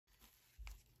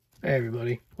Hey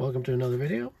everybody, welcome to another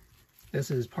video. This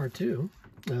is part 2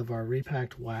 of our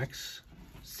Repacked Wax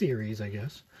series, I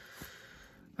guess.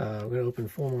 We're going to open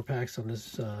 4 more packs on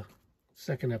this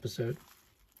second episode.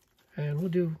 And we'll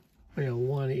do,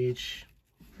 one each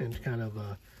and just kind of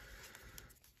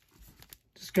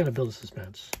build a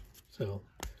suspense. So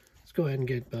let's go ahead and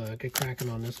get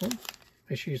cracking on this one.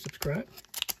 Make sure you subscribe.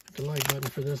 Hit the like button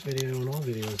for this video and all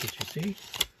videos that you see.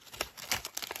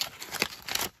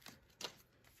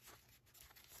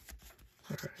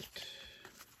 Alright,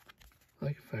 I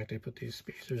like the fact I put these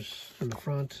spacers in the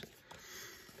front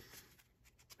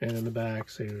and in the back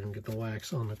so you can get the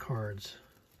wax on the cards.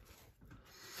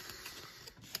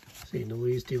 See,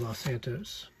 Luis de los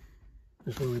Santos,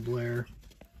 there's Willie Blair,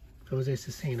 Jose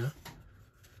Cecina,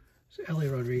 there's Ellie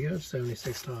Rodriguez,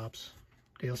 76 tops,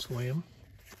 Dale Swam,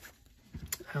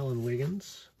 Alan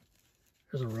Wiggins,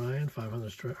 there's Orion, 5,000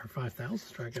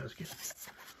 strikeouts, excuse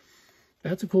me.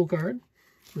 That's a cool card.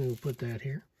 We'll put that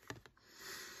here.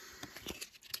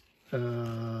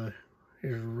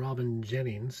 Here's Robin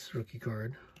Jennings, rookie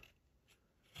card.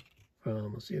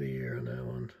 Let's see the year on that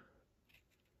one.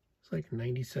 It's like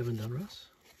 97 Donruss.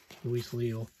 Luis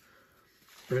Leal,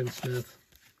 Brent Smith,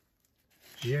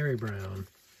 Jerry Brown,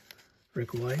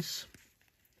 Rick Weiss,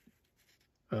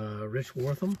 Rich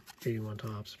Wortham, 81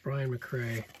 tops, Brian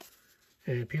McRae,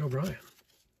 and Pete O'Brien.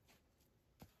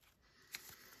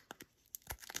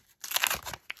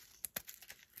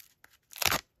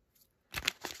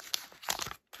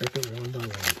 Rip it one by one.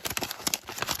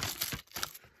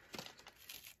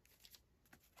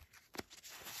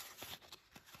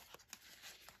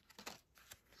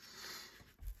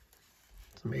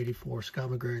 Some 84 Scott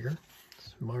McGregor,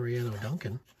 Mariano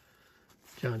Duncan,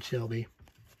 John Shelby,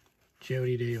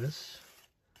 Jody Davis,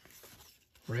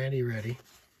 Randy Reddy,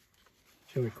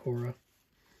 Joey Cora,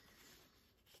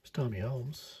 Tommy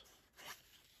Holmes,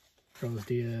 Carlos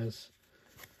Diaz.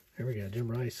 There we go, Jim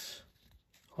Rice,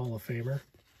 Hall of Famer.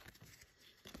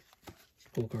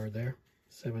 Full card there,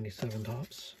 77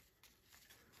 tops.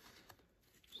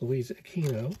 Luis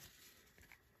Aquino,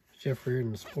 Jeff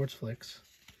Reardon, Sports Flicks.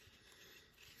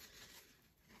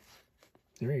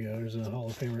 There you go, there's a Hall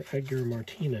of Famer, Edgar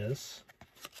Martinez,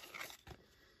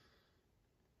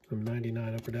 from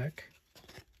 99 Upper Deck.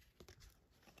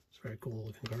 It's a very cool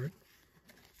looking card.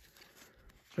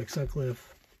 Rick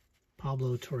Sutcliffe,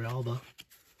 Pablo Torrealba,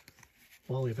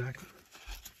 Wally Backman.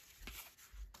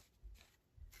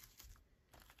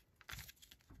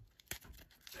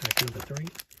 Pack number 3.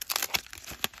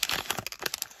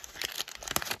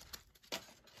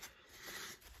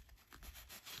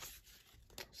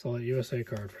 Saw that USA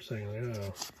card for a second.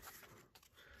 Oh.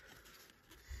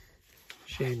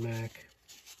 Shane Mack.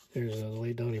 There's the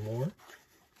late Donnie Moore.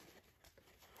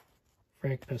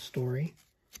 Frank Pastore.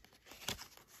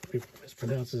 We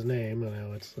mispronounce his name. I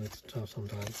know it's tough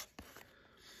sometimes.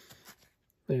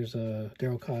 There's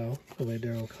Darryl Kyle. The late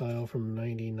Darryl Kyle from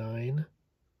 99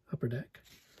 Upper Deck.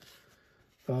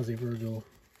 Ozzie Virgil,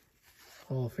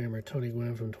 Hall of Famer Tony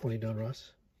Gwynn from 20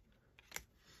 Donruss.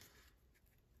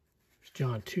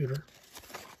 John Tudor,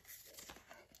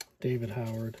 David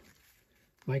Howard,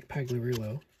 Mike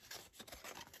Pagliarulo,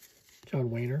 John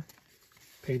Wayner,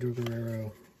 Pedro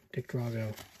Guerrero, Dick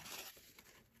Drago,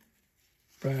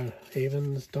 Brad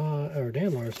Havens,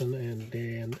 Dan Larson, and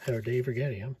Dave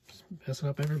Rigetti. I'm messing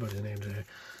up everybody's name today.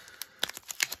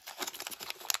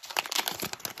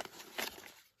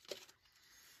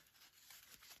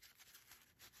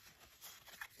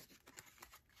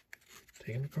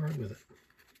 Taking the card with it.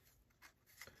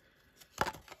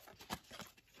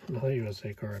 Another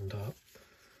USA card on top.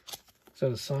 Is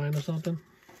that a sign or something?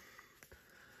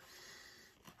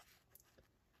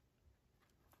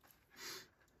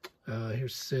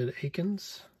 Here's Sid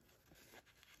Akins.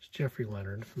 It's Jeffrey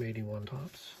Leonard from 81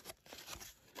 tops.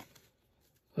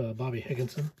 Bobby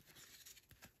Higginson.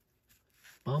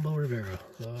 Bombo Rivera.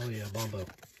 Oh yeah, Bombo.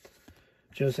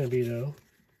 Joe Sambito.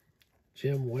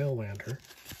 Jim Whalelander.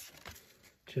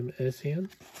 Jim Essien,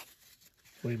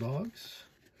 Way Boggs,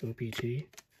 OPT,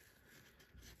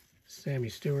 Sammy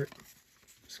Stewart,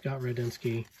 Scott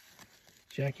Radinsky,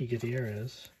 Jackie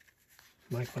Gutierrez,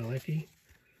 Mike Malecki.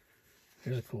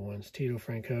 There's a cool one. Tito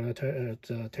Francona,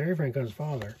 Terry Francona's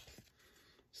father.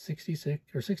 66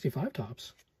 or 65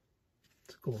 tops.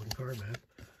 It's a cool looking card, man.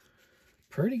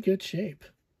 Pretty good shape.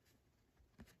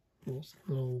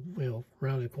 Little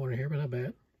rounded corner here, but not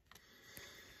bad.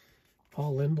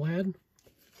 Paul Lindblad.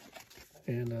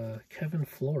 And Kevin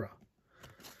Flora.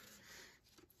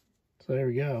 So there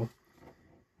we go.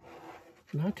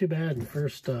 Not too bad in the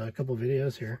first couple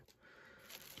videos here.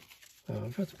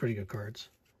 I've got some pretty good cards.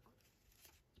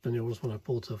 It's been the oldest one I've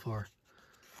pulled so far.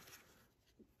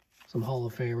 some Hall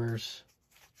of Famers.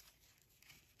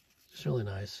 It's really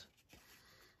nice.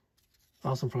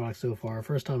 Awesome product so far.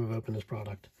 First time I've opened this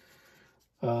product.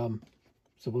 So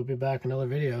we'll be back in another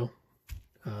video.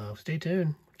 Stay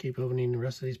tuned. Keep opening the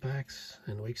rest of these packs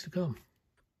in the weeks to come.